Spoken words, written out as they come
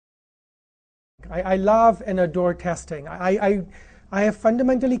I love and adore testing. I have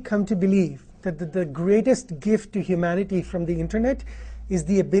fundamentally come to believe that the greatest gift to humanity from the internet is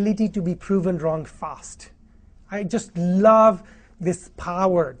the ability to be proven wrong fast. I just love this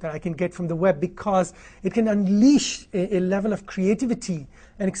power that I can get from the web because it can unleash a level of creativity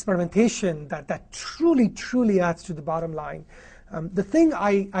and experimentation that truly, truly adds to the bottom line. The thing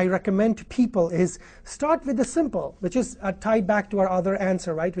I recommend to people is start with the simple, which is tied back to our other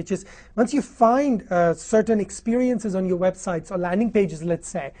answer, right? Which is once you find certain experiences on your websites or landing pages, let's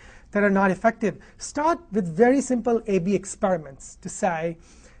say, that are not effective, start with very simple A/B experiments to say,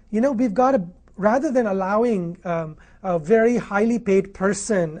 we've got to, rather than allowing a very highly paid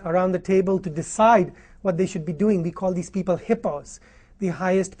person around the table to decide what they should be doing, we call these people hippos, the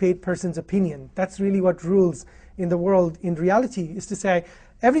highest paid person's opinion. That's really what rules in the world in reality, is to say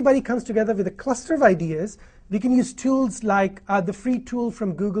everybody comes together with a cluster of ideas. We can use tools like the free tool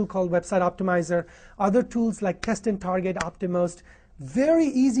from Google called Website Optimizer, other tools like Test and Target, Optimost, very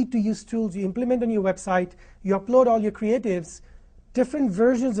easy to use tools you implement on your website, you upload all your creatives, different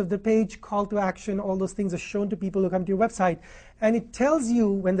versions of the page, call to action, all those things are shown to people who come to your website, and it tells you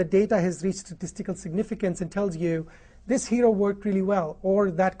when the data has reached statistical significance and tells you this hero worked really well,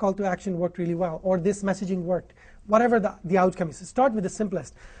 or that call to action worked really well, or this messaging worked, whatever the outcome is. Start with the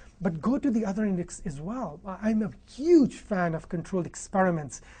simplest, but go to the other index as well. I'm a huge fan of controlled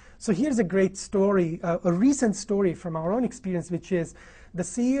experiments. So here's a great story, a recent story from our own experience, which is the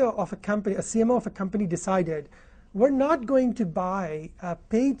CEO of a company, a CMO of a company decided, we're not going to buy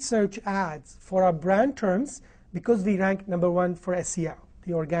paid search ads for our brand terms because we rank #1 for SEO,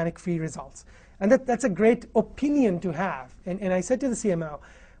 the organic free results. And that's a great opinion to have. And I said to the CMO,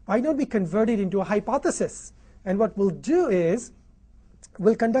 why don't we convert it into a hypothesis? And what we'll do is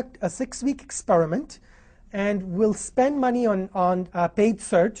we'll conduct a 6-week experiment, and we'll spend money on paid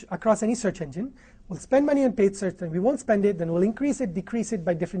search across any search engine. We'll spend money on paid search, then we won't spend it, then we'll increase it, decrease it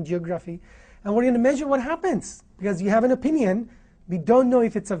by different geography. And we're going to measure what happens. Because you have an opinion, we don't know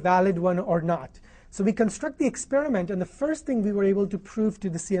if it's a valid one or not. So we construct the experiment, and the first thing we were able to prove to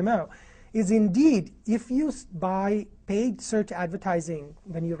the CMO is indeed, if you buy paid search advertising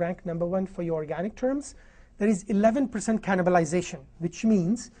when you rank #1 for your organic terms, there is 11% cannibalization, which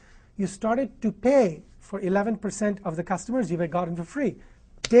means you started to pay for 11% of the customers you had gotten for free.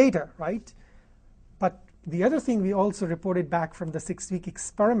 Data, right? But the other thing we also reported back from the 6-week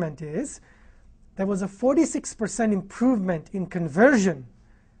experiment is there was a 46% improvement in conversion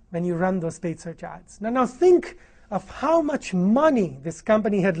when you run those paid search ads. Now think of how much money this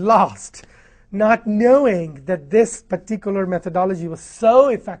company had lost not knowing that this particular methodology was so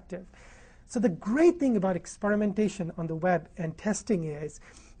effective. So the great thing about experimentation on the web and testing is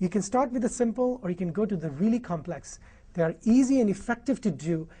you can start with the simple or you can go to the really complex. They are easy and effective to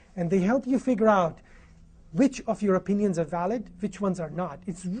do, and they help you figure out which of your opinions are valid, which ones are not.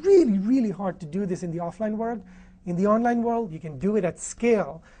 It's really, really hard to do this in the offline world. In the online world, you can do it at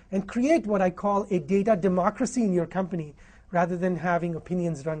scale and create what I call a data democracy in your company rather than having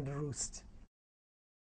opinions run the roost.